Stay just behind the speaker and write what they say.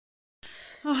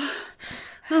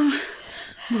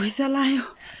भुइँचा लाग्यो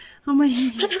अमै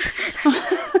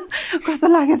कस्तो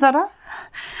लागेछ र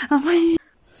अमै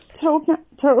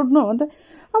छोरा उठ्नु हो त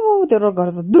अब तेरो घर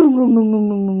त दुरुङ रुङ रुङ रुङ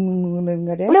रुङ रुङ रुङ रुङ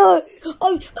गरे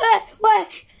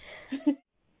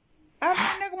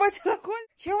अब बच्चा खोल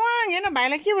छेवाङ हेर्न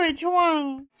भाइलाई के भयो छेवाङ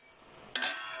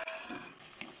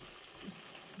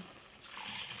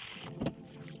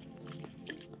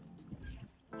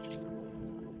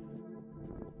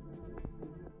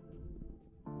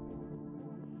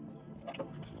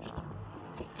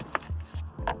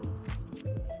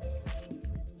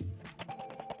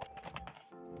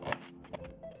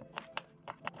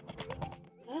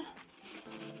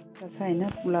छैन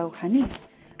पुलाउ खाने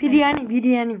बिरयानी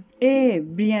ए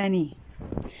बिरयानी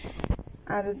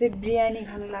आज चाहिँ बिरयानी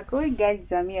खानु लाग्यो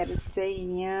गाइस हामीहरू चाहिँ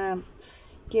यहाँ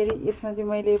के अरे यसमा चाहिँ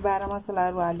मैले 12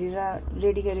 मसलाहरू हालेर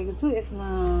रेडी गरेको छु यसमा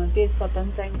तेजपत्ता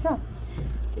पनि चाहिन्छ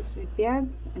त्यसपछि प्याज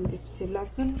अनि त्यसपछि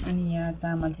लसुन अनि यहाँ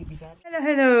चामल चाहिँ भिजाएर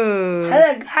हेलो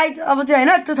गाइस अब चाहिँ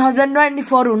हैन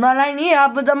 2024 हुनलाई नि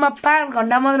अब जम्मा 5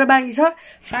 घण्टा मात्र बाँकी छ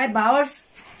 5 आवर्स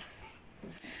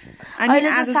अनि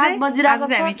आज 7 बजिरहेको छ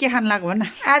हामी के खान लाग्यो भन्न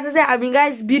आज चाहिँ हामी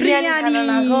गाइस बिरयानी खान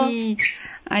लाग्यो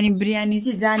अनि बिरयानी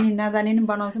चाहिँ जानी नजानी नि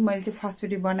बनाउँछु मैले चाहिँ फर्स्ट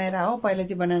चोटी बनाएर हो पहिला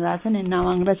चाहिँ बनाएर आएको छ नि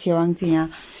नवाङ र छेवाङ चाहिँ यहाँ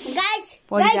गाइस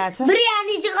परिरहेछ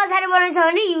बिरयानी चाहिँ कसरी बनाउँछ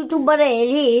भने युट्युबबाट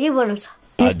हेरी बनाउँछ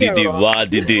दीदी वाह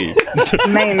दीदी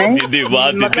नहीं दीदी वाह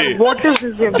दीदी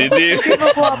दीदी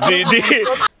दीदी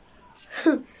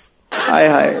हाय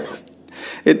हाय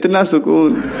इतना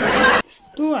सुकून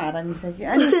तू हरामी छ कि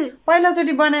अनि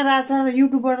पहिलोचोटि बनाएर आएको छ र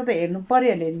युट्युबबाट त हेर्नु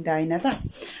परिहाल्यो नि त होइन त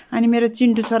अनि मेरो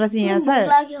चिन्टु छोरा चाहिँ यहाँ छ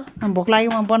भोक लाग्यो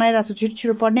म बनाइरहेको छु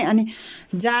छिटो पढ्ने अनि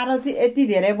जाडो चाहिँ यति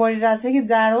धेरै बढिरहेको छ कि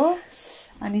जाडो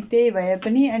अनि त्यही भए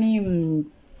पनि अनि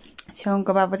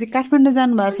छेउको बाबा चाहिँ काठमाडौँ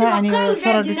जानुभएको छ अनि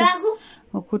छोरा दुइटा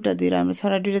खुट्टा दुई राम्रो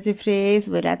छोरा दुइटा चाहिँ फ्रेस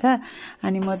भइरहेछ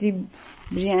अनि म चाहिँ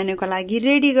बिरयानीको लागि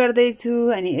रेडी गर्दैछु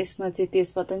अनि यसमा चाहिँ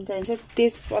तेजपत्ता पनि चाहिन्छ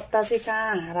तेजपत्ता चाहिँ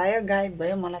कहाँ हरायो गायब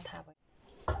भयो मलाई थाहा भयो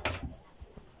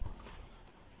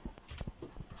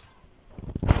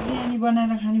बिरयानी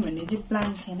बनाएर खाने भन्ने चाहिँ प्लान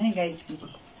थिएन है गाइस फेरि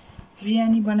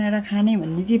बिरयानी बनाएर खाने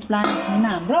भन्ने चाहिँ प्लान थिएन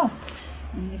हाम्रो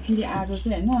अनि फेरि आज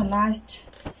चाहिँ होइन लास्ट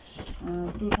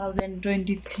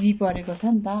 2023 परेको छ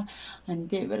नि त अनि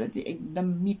त्यही भएर चाहिँ एकदम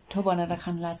मिठो बनाएर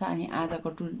खानु लाग्छ अनि आजको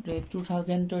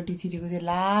 2023 को चाहिँ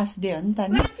लास्ट डे हो नि त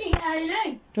नि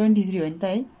 23 हो नि त है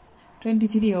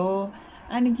 23 हो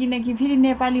अनि किनकि फेरि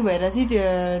नेपाली भएर चाहिँ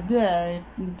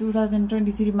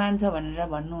 2023 मान्छ भनेर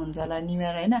भन्नुहुन्छ होला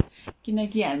निमेर होइन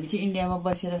किनकि हामी चाहिँ इन्डियामा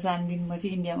बसेर सानो दिन म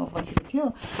चाहिँ इन्डियामा बसेको थियो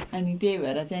अनि त्यही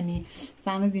भएर चाहिँ अनि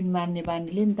सानो दिन मान्ने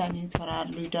बानीले नि त अनि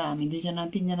छोराहरू दुइटा हामी दुईजना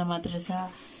तीनजना मात्र छ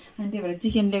अनि त्यही भएर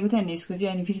चिकन ल्याएको थियो अनि यसको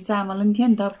चाहिँ अनि फेरि चामल पनि थियो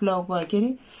नि त पुलाउको के अरे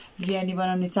बिरयानी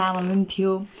बनाउने चामल पनि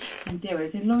थियो अनि त्यही भएर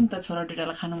चाहिँ ल नि त छोरा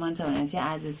दुइटालाई खानु मन छ भनेर चाहिँ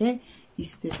आज चाहिँ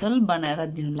स्पेसल बनाएर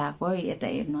दिनु लाग्यो यता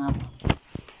हेर्नु अब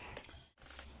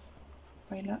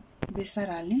पहिला बेसार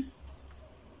हाल्ने यो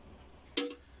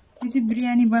चाहिँ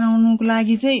बिरयानी बनाउनुको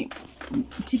लागि चाहिँ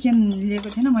चिकन लिएको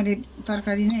थिएन मैले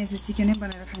तरकारी नै यसो चिकनै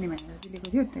बनाएर खाने भनेर चाहिँ लिएको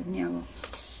थियो त्यही पनि अब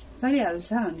चलिहाल्छ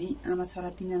हामी आमा छोरा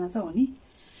तीनजना त हो नि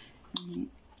अनि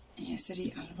यसरी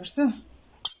हाल्नुपर्छ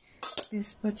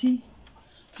त्यसपछि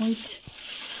वेट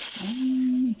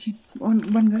एकछिन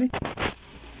बन्द गरेँ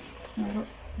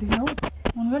देखाऊ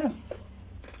अन गर्यो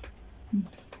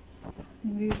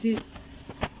यो चाहिँ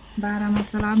 12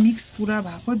 मसला मिक्स पुरा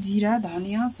भएको जिरा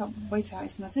धनिया सबै छ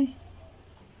यसमा चाहिँ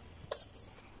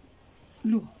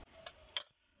लु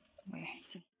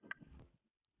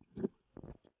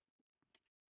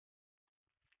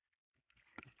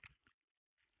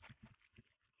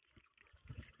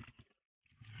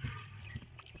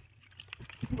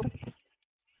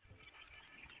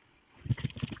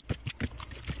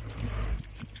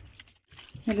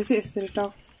मैले चाहिँ यसरी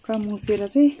टक्क मुसेर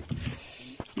चाहिँ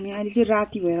अनि अहिले चाहिँ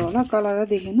राति भएर होला कलर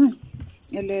देखेन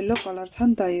येल्लो येल्लो कलर छ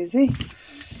नि त यो चाहिँ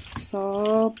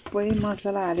सबै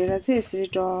मसला हालेर चाहिँ यसरी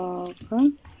टक्क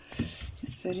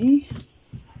यसरी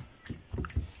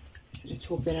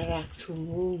छोपेर राख्छु म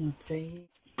चाहिँ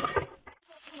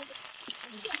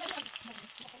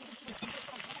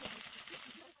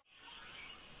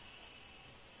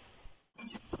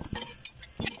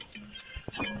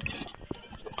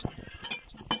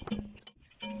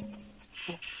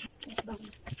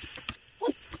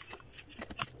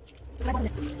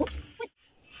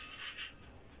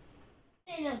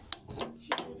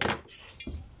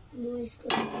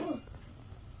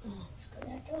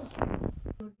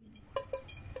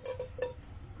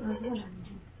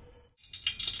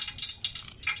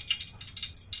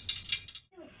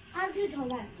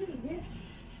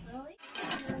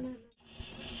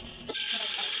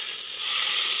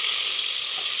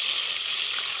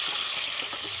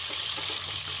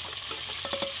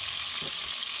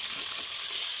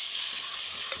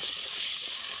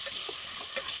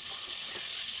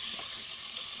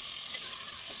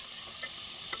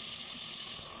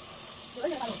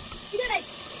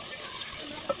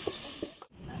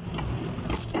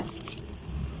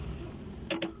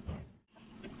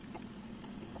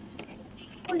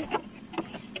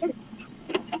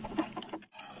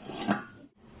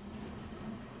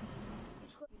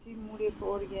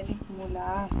मुरेको अर्ग्यानिक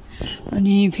मुला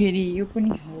अनि फेरि यो पनि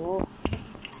हो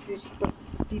यो चाहिँ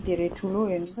कति धेरै ठुलो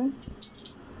हेर्नु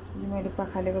त मैले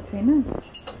पखालेको छैन यो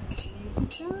चाहिँ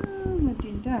सानो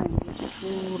तिनवटा अनि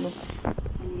ठुलो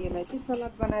अनि यसलाई चाहिँ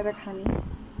सलाद बनाएर खाने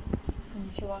अनि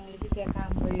छेवाङले चाहिँ त्यहाँ काम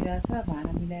गरिरहेछ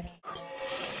भाँडा मिलाएर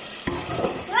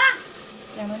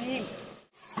त्यहाँ पनि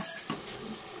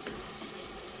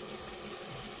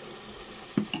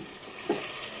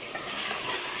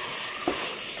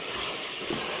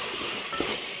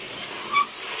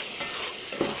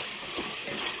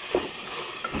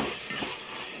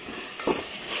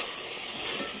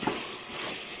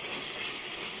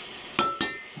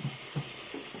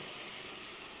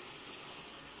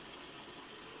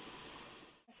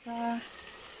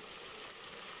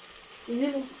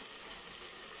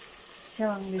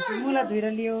छेवाङले चाहिँ मुला धोएर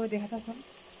लियो देखा त छ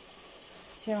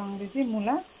छेवाङले चाहिँ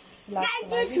मुला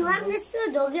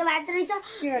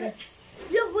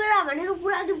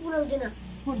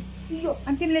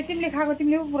अनि तिमीले खाएको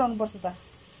तिमीले पो पुऱ्याउनु पर्छ त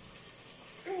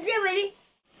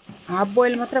हाफ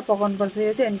बोइल मात्र पकाउनु पर्छ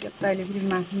यो चाहिँ अनि कहिले फेरि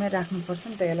मासुमै राख्नुपर्छ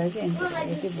नि त यसलाई चाहिँ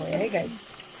अनि यो चाहिँ भयो है गाई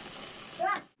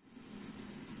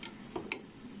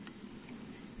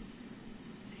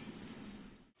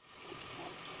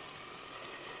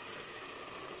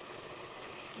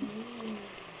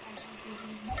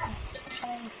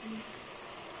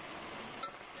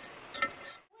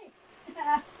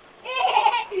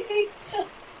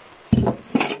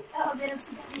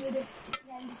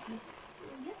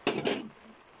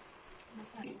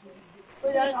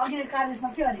अघि कार्य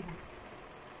सक्यो अरे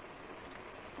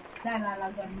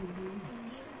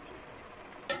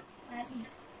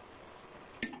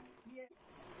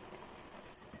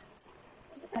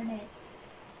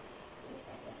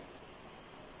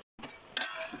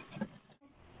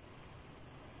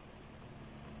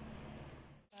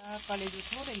कलेजो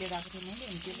थोरै लिएर आएको थिएँ मैले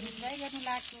त्यो पनि ट्राई गर्नु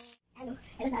लाग्यो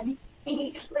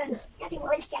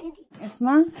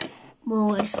यसमा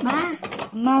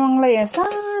नवाङलाई यहाँ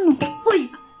सानो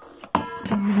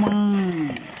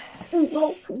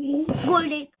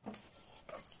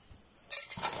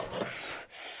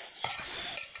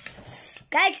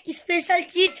गाइस स्पेशल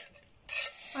चीज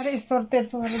अरे यस्तो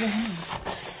तेर्सो गरेर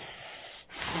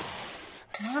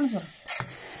देखाउनु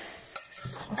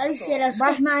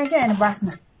बास्ना आयो क्या होइन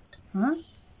बास्ना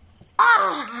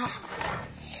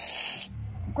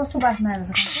कस्तो बास्ना आएर छ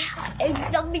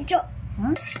एकदम मिठो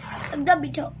एकदम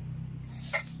मिठो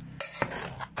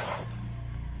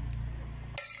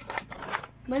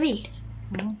मम्मी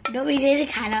डोबीले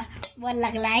खान मन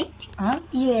लाग्ला है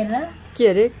यो हेर के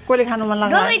अरे कसले खानु मन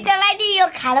लाग्ला डोबी तँलाई नि यो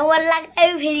खान मन लाग्ला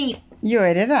फेरि यो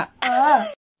हेरेर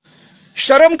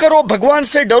शर्म करो भगवान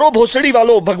से डरो भोसड़ी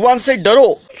वालों भगवान से डरो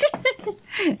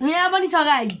यहाँ पनि छ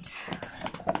गाइस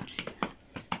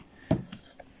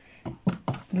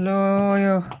लो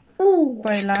यो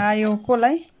पहिला यो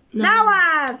कसलाई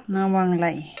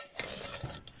नवाङलाई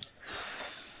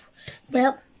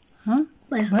भयो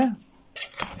भयो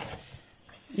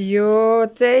यो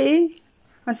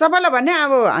चाहिँ सबैलाई भने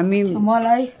अब हामी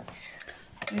मलाई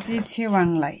यो चाहिँ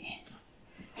छेवाङलाई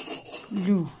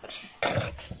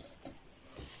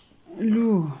लु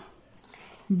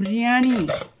बिरयानी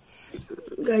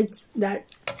गाइस दैट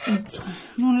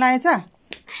नुन लागेछ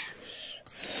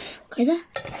खै त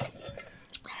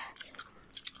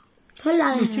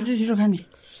छिटो छिटो खाने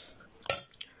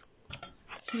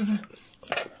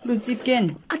लु चिकन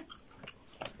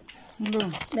लु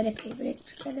मेरा फेभरेट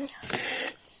चिकन है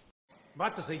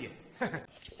बात तो सही है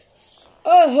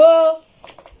ओहो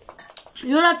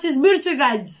यो चीज बिर्छु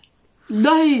गाइस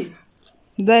दही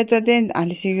दही त त्यही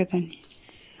हालिसकेको त नि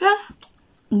का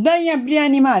दही यहाँ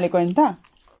बिरयानीमा हालेको होइन त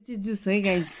त्यो जुस है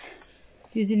गाइस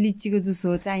त्यो चाहिँ लिचीको जुस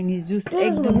हो चाइनिज जुस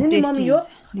एकदम टेस्टी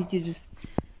हुन्छ लिची जुस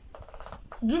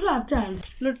जुस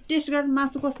हाल्छ ल टेस्ट गर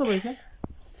मासु कस्तो भएछ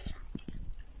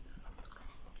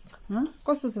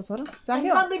कस्तो छ छोरा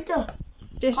चाख्यो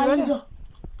टेस्ट गर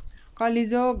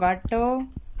कलिजो घट्टो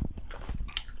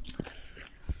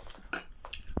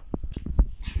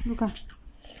लुका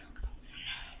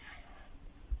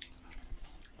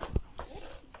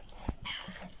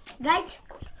गाइस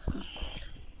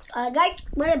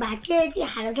मैले भात चाहिँ यति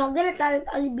खान सक्दैन तर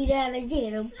अलिक बिरयानी चाहिँ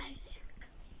हेरौँ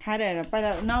खाएर हेर पहिला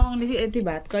नवाङले चाहिँ यति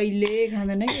भात कहिले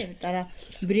खाँदैन कि तर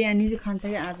बिरयानी चाहिँ खान्छ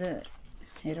कि आज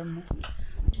हेरौँ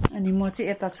न अनि म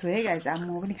चाहिँ यता छु है गाइज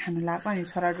अब म पनि खानु लाग्यो अनि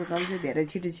छोरा टुटाले चाहिँ धेरै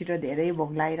छिटो धेरै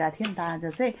भोक लागिरहेको थियो नि त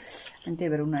आज चाहिँ अनि त्यही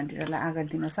भएर उनीहरू दुइटालाई अगाडि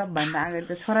दिन सबभन्दा अगाडि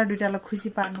त छोरा दुइटालाई खुसी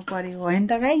पार्नु पर्यो होइन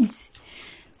त गाइज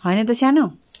होइन त सानो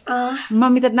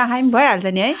मम्मी त नखाए पनि भइहाल्छ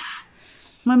नि है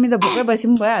मम्मी त भोकै बसी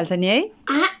पनि भइहाल्छ नि है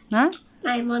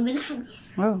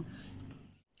हो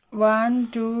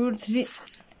 1 2 3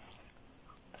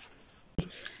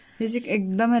 यो चाहिँ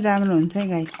एकदमै राम्रो हुन्छ है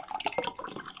गाइज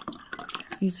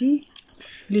यो चाहिँ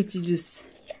लिची जुस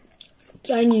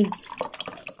चाइनिज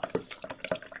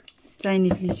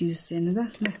लिची जुस हेर्नु त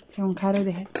ल छेउ खाएर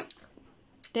देखाए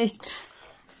टेस्ट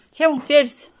छेउ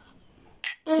चेयर्स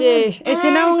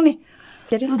एकछिन आउनु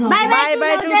बाई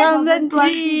बाई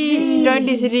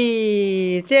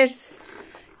 2023 चेयर्स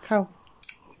खाऊ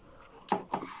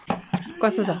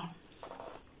कस्तो छ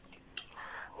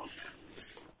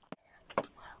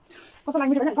कस्तो लाग्छ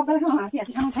मिठो होइन हाँसी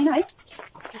खानु छैन है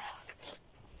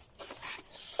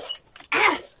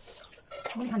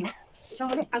खाने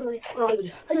सँगले तातो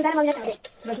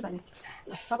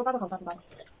खाऊ तातो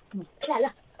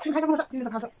खाइसक्नुपर्छ तिमीले त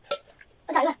खान्छ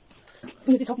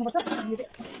यो चाहिँ छोप्नुपर्छ यो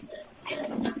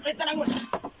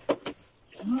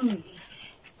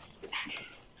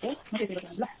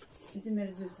चाहिँ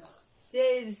मेरो जुस हो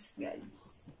चेयर्स गाइस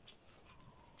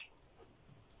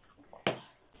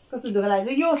कस्तो दुःख लाग्छ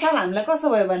यो साल हामीलाई कस्तो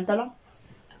भयो भने त ल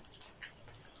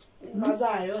मजा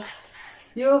आयो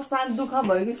यो साल दुःख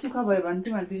भयो कि सुख भयो भने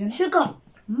तिमीहरू दुईजना सुख हो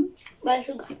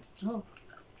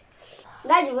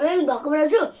गाइस भोलि भएको बेला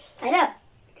छु होइन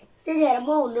त्यतिखेर म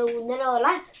हुँदैन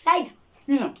होला सायद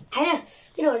होइन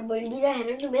किनभने भोलि बिदा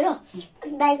खानु नि मेरो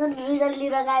दाइको रिजल्ट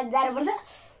लिएर जानुपर्छ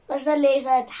कस्तो ल्याएछ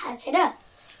थाहा छैन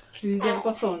रिजल्ट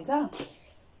कस्तो हुन्छ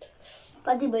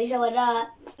कति भइस भनेर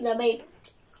जम्मै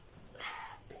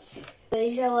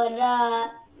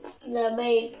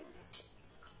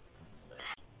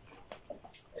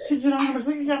छिटो राख्नुपर्छ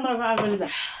कि क्यामेराको अगाडि त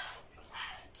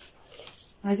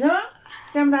होइन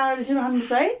क्यामेरा अगाडि छिटो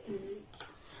खानुपर्छ है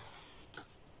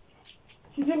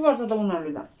के गर्छ त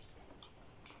उनीहरूले त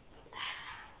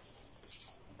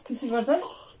खुसी गर्छ है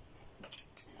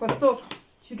कस्तो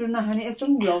छिटो नखाने यस्तो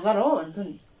पनि भ्लगर हो भन्छ नि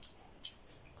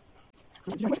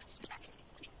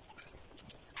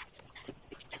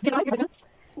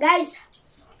गाइस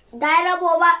दाइ र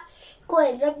बाबा को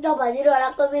हेर्छ भनिदिनु होला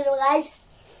कमेन्टमा गाइस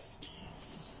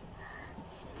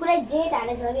पुरै जेट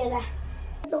हालेछ नि यता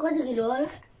कति किलो हो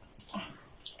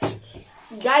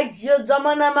गाइस यो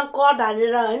जमानामा कट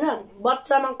हालेर होइन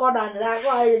बच्चामा कट हालेर आएको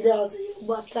अहिले देखाउँछ यो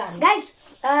बच्चा गाइस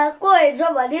को हेर्छ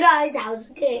भनेर अहिले थाहा हुन्छ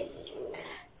के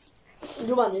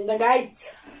यो भनिदिनु त गाइस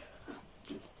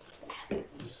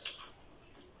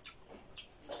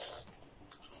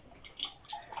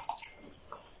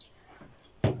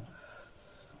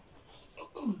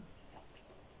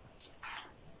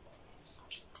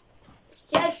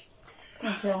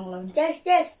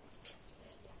Yes.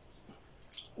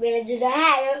 मेरा जुदा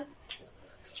है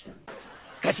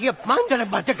कैसी ये अपमानजनक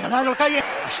बातें कर रहा है लड़का ये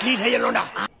अश्लील है ये लोंडा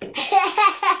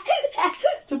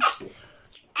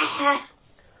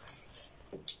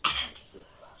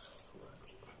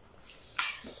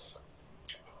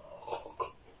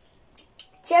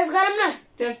टेस्ट गरम न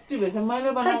टेस्टी भएछ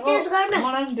मैले बनाएको टेस्ट गरम न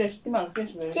मलाई पनि टेस्ट तिमीहरूको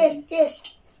टेस्ट भयो टेस्ट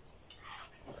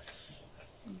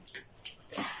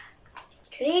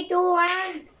 3 2 1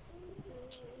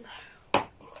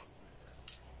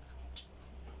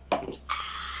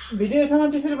 भिडियोसम्म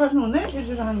त्यसरी बस्नु हुँदैन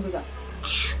छिटो खानुपर्छ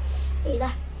ए ल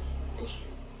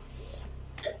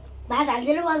भात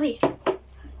हाल्दिनु मम्मी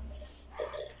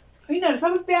यिनीहरू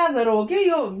सबै प्याजहरू हो कि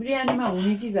यो बिरयानीमा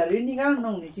हुने चिजहरू यो निकाल्नु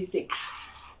नहुने चिज चाहिँ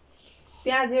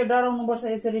प्याज यो डराउनु पर्छ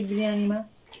यसरी बिरयानीमा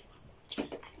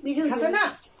खाँदैन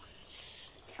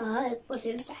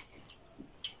 1%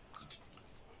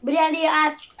 बिरयानी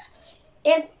आज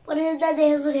 1%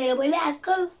 देखेको थिएन मैले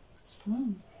आजकल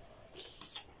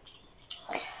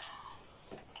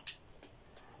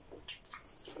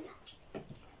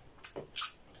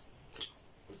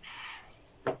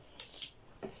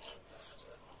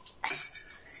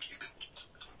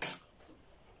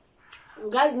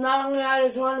गाइस नमाग्ने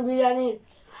अहिलेसम्म बिरयानी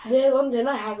देखेको पनि थिएन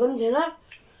खाएको पनि थिएन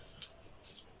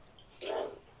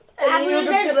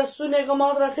युट्युबतिर सुनेको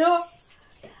मात्र थियो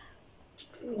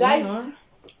गाइस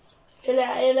यसले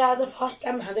आज फर्स्ट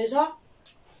टाइम खाँदैछ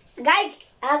गाइस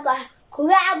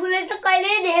खुगा आफूले त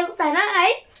कहिल्यै देखेको छैन है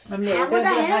खाएको त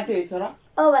हैन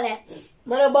ओ भने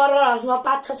मैले बर्गर हाउसमा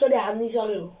 5-6 चोटि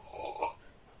हानिसक्यो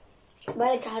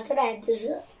मैले 6 चोटि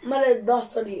हान्छु मैले 10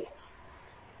 चोटि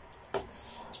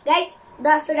गाइस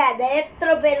 10 चोटि हान्दा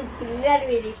यत्रो पेल फुलिरहेको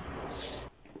फेरि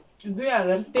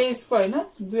 2023 को होइन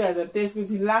 2023 को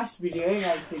लास्ट भिडियो है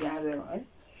गाइस फेरि आज है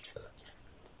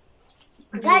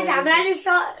गाइस हामीलाई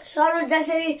सर्वर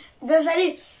जसरी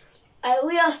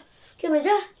उयो के भन्छ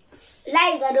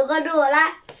लाइकहरु गर्नु होला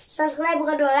सब्स्क्राइब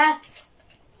गर्नु होला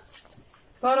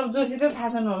सरब जोशी त थाहा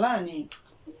छैन होला अनि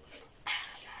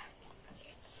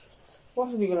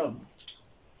कसरी गराउनु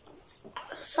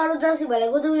सर्वर जोशी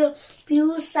भनेको त उयो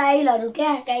पियुष साइलहरु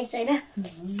क्या गाइस हैन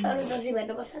सर्वर जोशी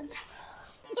भन्नुपर्छ नि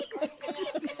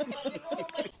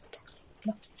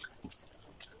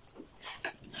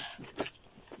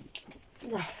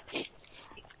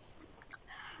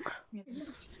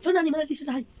चल नानी मलाई टिस्यु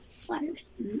चाहियो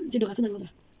चिटो खाछु नानी मात्र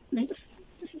नै त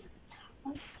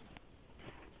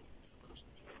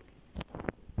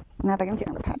नाटक पनि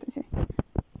चाहिँ थाहा छ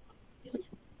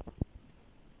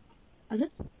हजुर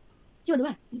के भन्नु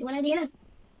भयो मलाई दिएनस्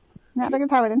नाटक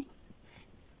थाहा भएन नि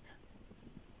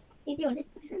यति हो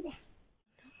त्यस्तो छ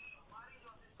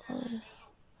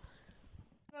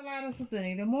लाएर सुत्नु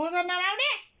भनेको मोजा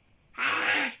नलाउने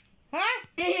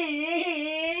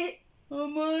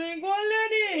कसले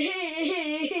नि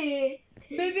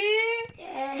बेबी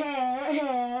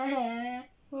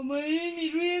नि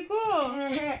रुएको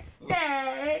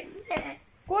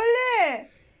कसले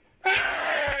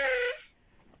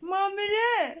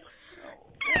मम्मीले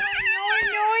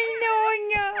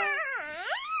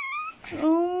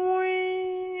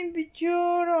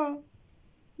बिचरा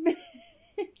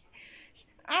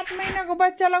 8 महिनाको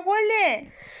बच्चालाई कसले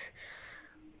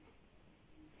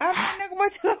 8 महिनाको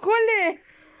बच्चालाई कसले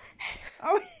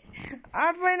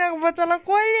 8 महिनाको बच्चालाई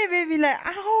कसले बेबीलाई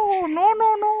आओ नो नो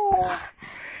नो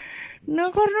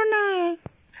नगर्नु न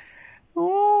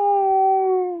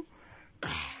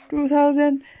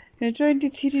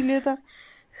 2023 ले त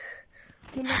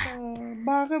त्यसलाई त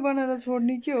बाकै बनाएर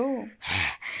छोड्ने के हो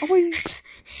अब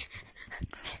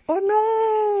ओ नो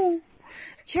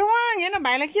छेवाङ हेर्न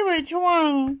भाइलाई के भयो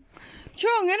छेवाङ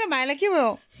हेर्न भाइलाई के भयो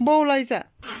बाउलाई छ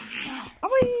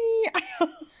अब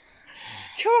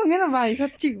छेवाङ हेर्न भाइ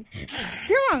साँच्ची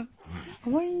छेवाङ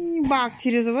अब बाघ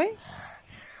छिरेछ भाइ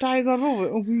टाइगर पो भयो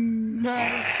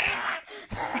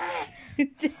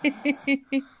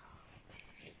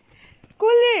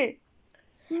कसले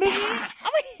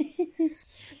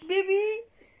बेबी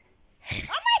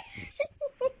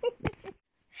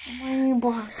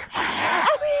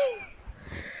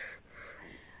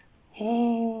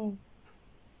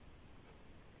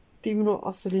तिम्रो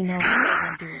असली नाम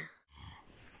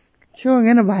छेउ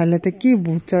हेर्न भाइलाई त के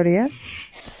भूत चढ्यो यार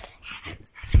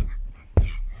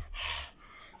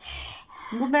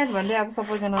गुड नाइट भन्दै अब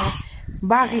सबैजना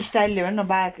बाघ स्टाइलले भन्न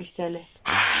बाघ स्टाइलले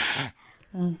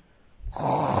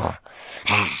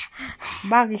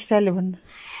बाघ स्टाइलले भन्नु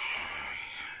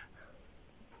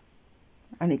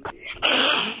अनि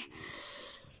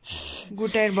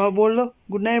गुड नाइट भयो बोल दो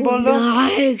गुड नाइट बोल दो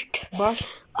बस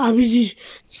अभी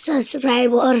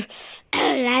सब्सक्राइब और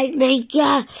लाइक नहीं किया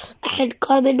एंड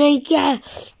कमेंट नहीं किया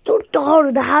तो तोड़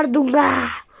धार दूंगा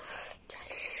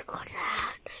जल्दी से करना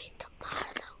नहीं तो मार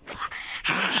दूंगा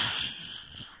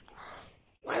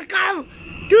welcome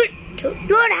two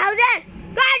 2023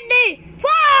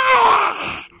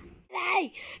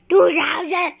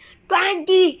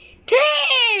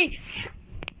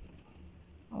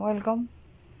 welcome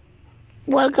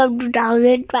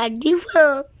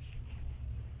 2024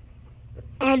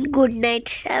 and good night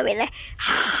सबैलाई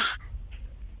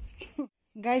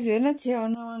गाइज हेर्न छेउ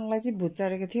नवाङलाई चाहिँ भुत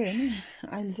चढेको थियो होइन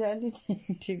अहिले चाहिँ अलि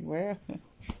ठिक भयो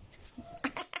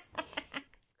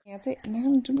यहाँ चाहिँ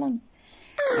नाम जुम्ला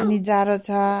अनि जाडो छ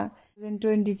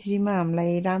 2023 मा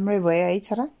हामीलाई राम्रै भयो है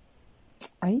छोरा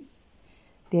है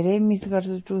धेरै मिस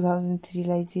गर्छु 2003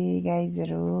 लाई चाहिँ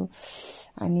गाइजहरु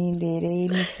अनि धेरै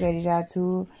मिस गरिरहेको छु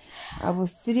अब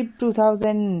सिर्फ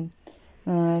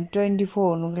 2024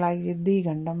 हुनुको लागि चाहिँ 2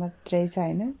 घण्टा मात्रै छ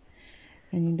हैन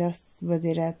अनि 10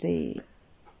 बजेर चाहिँ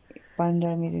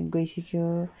 15 मिनेट गइसक्यो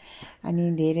अनि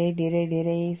धेरै धेरै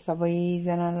धेरै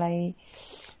सबैजनालाई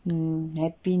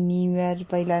ह्यापी न्यू इयर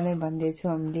पहिला नै भन्दैछु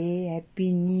हामीले ह्यापी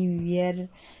न्यू इयर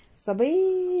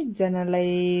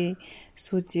सबैजनालाई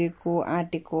सोचेको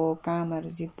आँटेको कामहरु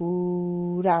चाहिँ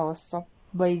पुरा होस्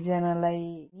सबैजनालाई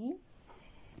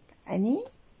अनि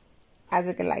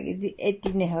आजको लागि चाहिँ यति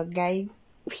नै हो गाइस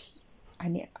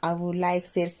अनि अब लाइक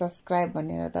शेयर सब्स्क्राइब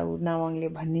भनेर त नवाङले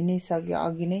भनिदिनै सक्यो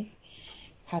अघि नै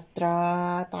खतरा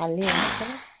ताले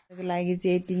आजको लागि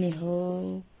चाहिँ यति नै हो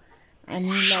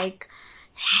अनि लाइक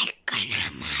करना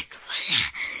मत बोलना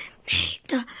नहीं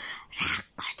तो राग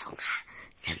कर दूंगा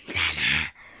समझाना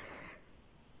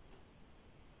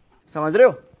समझ रहे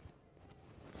हो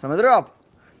आप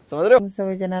समझ रहे हो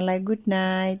सबैजनालाई गुड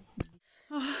नाइट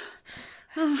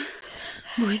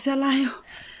भुइँचा लाग्यो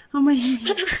अमै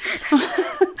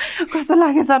कस्तो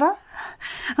लाग्यो सर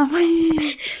अमै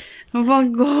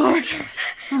भगवान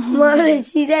मैले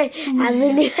सिधै हामी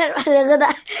निहार भनेको त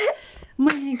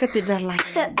मै कति डर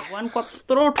लाग्यो भगवान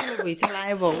कत्रो ठुलो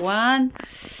भइसक्यो भगवान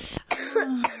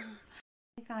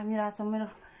कामिरहेछ मेरो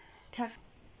ठ्याक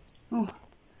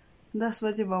 10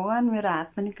 बजे भगवान मेरो हात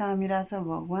पनि कामिरहेछ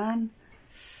भगवान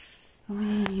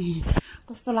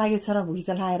कस्तो लाग्यो छोरा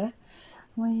भुइँचा लाएर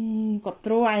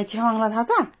कत्रो आयो छेवाङलाई थाहा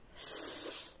छ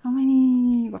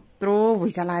कत्रो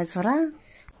भुइँचा लाग्यो छोरा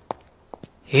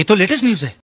ये तो लेटेस्ट न्यूज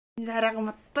है जाराको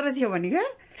मात्रै थियो भने क्या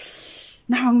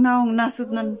नाउङ नाउङ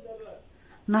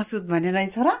नसुत भनेर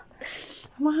छोरा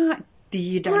यति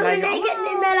डर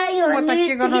लाग्यो म त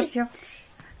के गर्नु थियो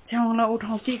छेउलाई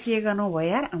उठाउ के गर्नु भयो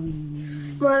यार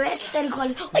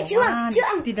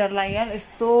यति डर लाग्यो यार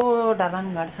यस्तो ढलान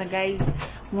घट्छ गाई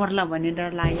मर्ला भन्ने डर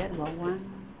लाग्यो यार भगवान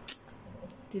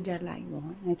यति डर लाग्यो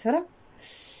भगवान है छोरा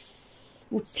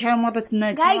उठ्या म त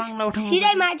छेउलाई उठाउ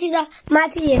सिधै माथि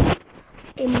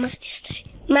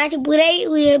माथि पुरै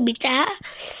उयो भित्ता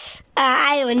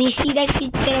आयो भने सिधै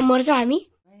खिचेर मर्छ हामी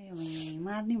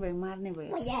मार्ने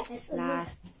भयो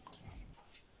लास्ट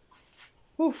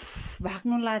उफ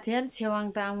भाग्नु लाग्थ्यो यार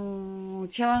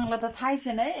छेवाङलाई त थाहै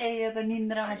छैन है यो त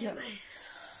निन्द्रामा थियो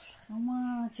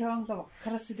छेवाङ त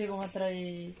भर्खर सुतेको मात्रै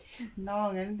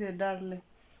नभए नि त्यो डरले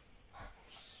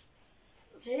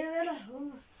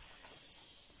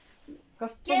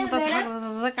कस्तो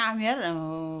काम यार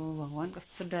भगवान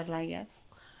कस्तो डर लाग्यो यार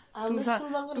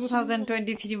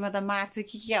 2023 मा त मार्च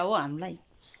के हो हामीलाई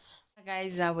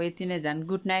गाइज अब यति नै झन्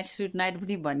गुड नाइट सुट नाइट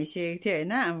पनि भनिसकेको थियो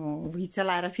होइन अब भुइँचा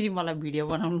लाएर फेरि मलाई भिडियो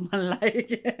बनाउनु मन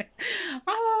लाग्यो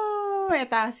अब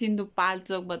यता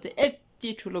सिन्धुपाल्चोकमा चाहिँ यति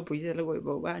ठुलो भुइँचालो गयो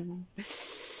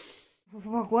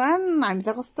भगवान हामी त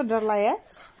कस्तो डर लाग्यो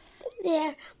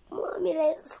मैले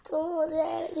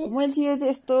चाहिँ यो चाहिँ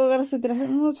यस्तो गरेर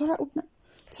सुतिरहेको छोरा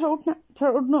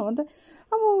उठ्नु भन्दा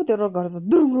अब त्यो गर्छ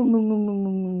दुरुङ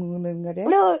गरे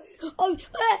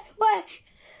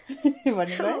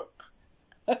भनेको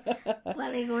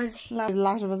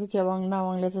लास्टमा चाहिँ छेवाङ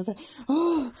नावाङले चाहिँ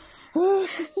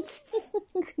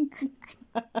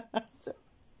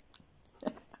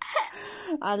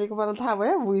आजको पाला थाहा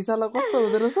भयो भुइँचालो कस्तो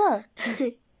हुँदो रहेछ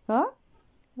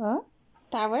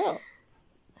थाहा भयो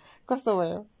कस्तो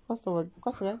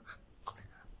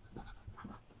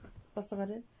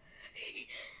गरे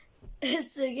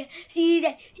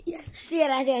सिधै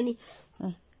राख्यो अनि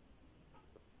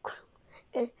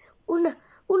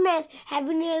उनीहरू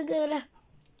ह्याप्पी न्यु इयर गएर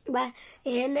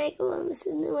हेर्नेको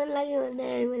सुन्नु मन लाग्यो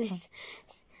भनेर मैले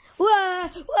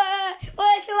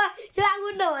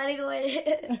उठ्न भनेको मैले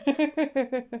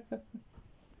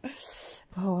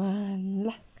भगवान ल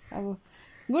अब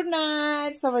गुड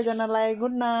नाइट सबैजनालाई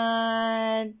गुड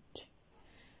नाइट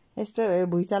यस्तो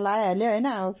भुइँचा लगाइहाल्यो होइन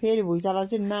अब फेरि भुइँचालाई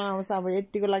चाहिँ नआउँछ अब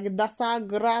यतिको लागि दशा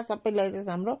ग्रा सबै लैजान्छ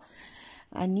हाम्रो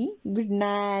अनि गुड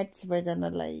नाइट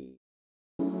सबैजनालाई